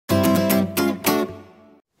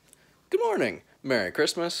Good morning. Merry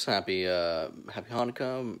Christmas. Happy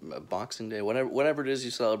Hanukkah, Boxing Day, whatever it is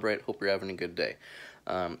you celebrate. Hope you're having a good day.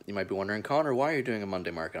 You might be wondering, Connor, why are you doing a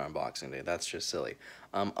Monday market on Boxing Day? That's just silly.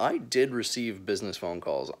 I did receive business phone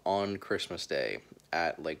calls on Christmas Day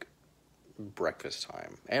at like breakfast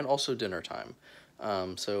time and also dinner time.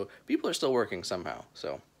 So people are still working somehow.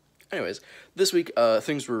 So anyways, this week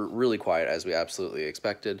things were really quiet as we absolutely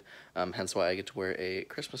expected, hence why I get to wear a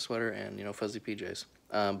Christmas sweater and, fuzzy PJs.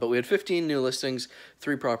 But we had 15 new listings,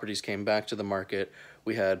 3 properties came back to the market,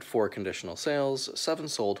 we had 4 conditional sales, 7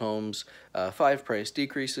 sold homes, 5 price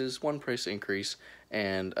decreases, 1 price increase,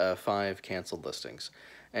 and 5 canceled listings.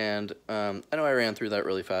 And I know I ran through that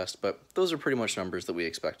really fast, but those are pretty much numbers that we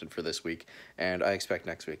expected for this week, and I expect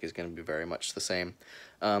next week is going to be very much the same.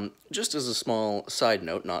 Just as a small side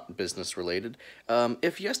note, not business related,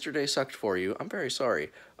 if yesterday sucked for you, I'm very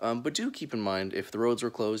sorry, but do keep in mind if the roads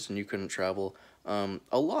were closed and you couldn't travel,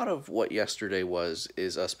 a lot of what yesterday was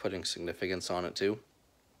is us putting significance on it too.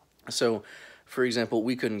 So, for example,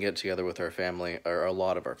 we couldn't get together with our family, or a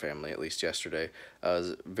lot of our family, at least yesterday. It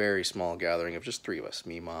was a very small gathering of just 3 of us,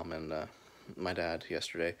 me, mom, and my dad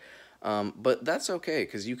yesterday. But that's okay,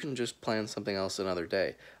 because you can just plan something else another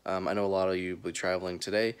day. I know a lot of you will be traveling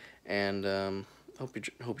today, and hope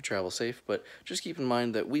you travel safe, but just keep in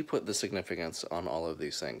mind that we put the significance on all of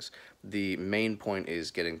these things. The main point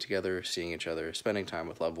is getting together, seeing each other, spending time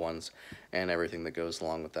with loved ones, and everything that goes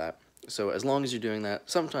along with that. So as long as you're doing that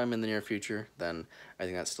sometime in the near future, then I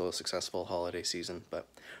think that's still a successful holiday season. But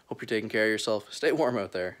hope you're taking care of yourself, stay warm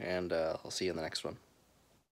out there, and I'll see you in the next one.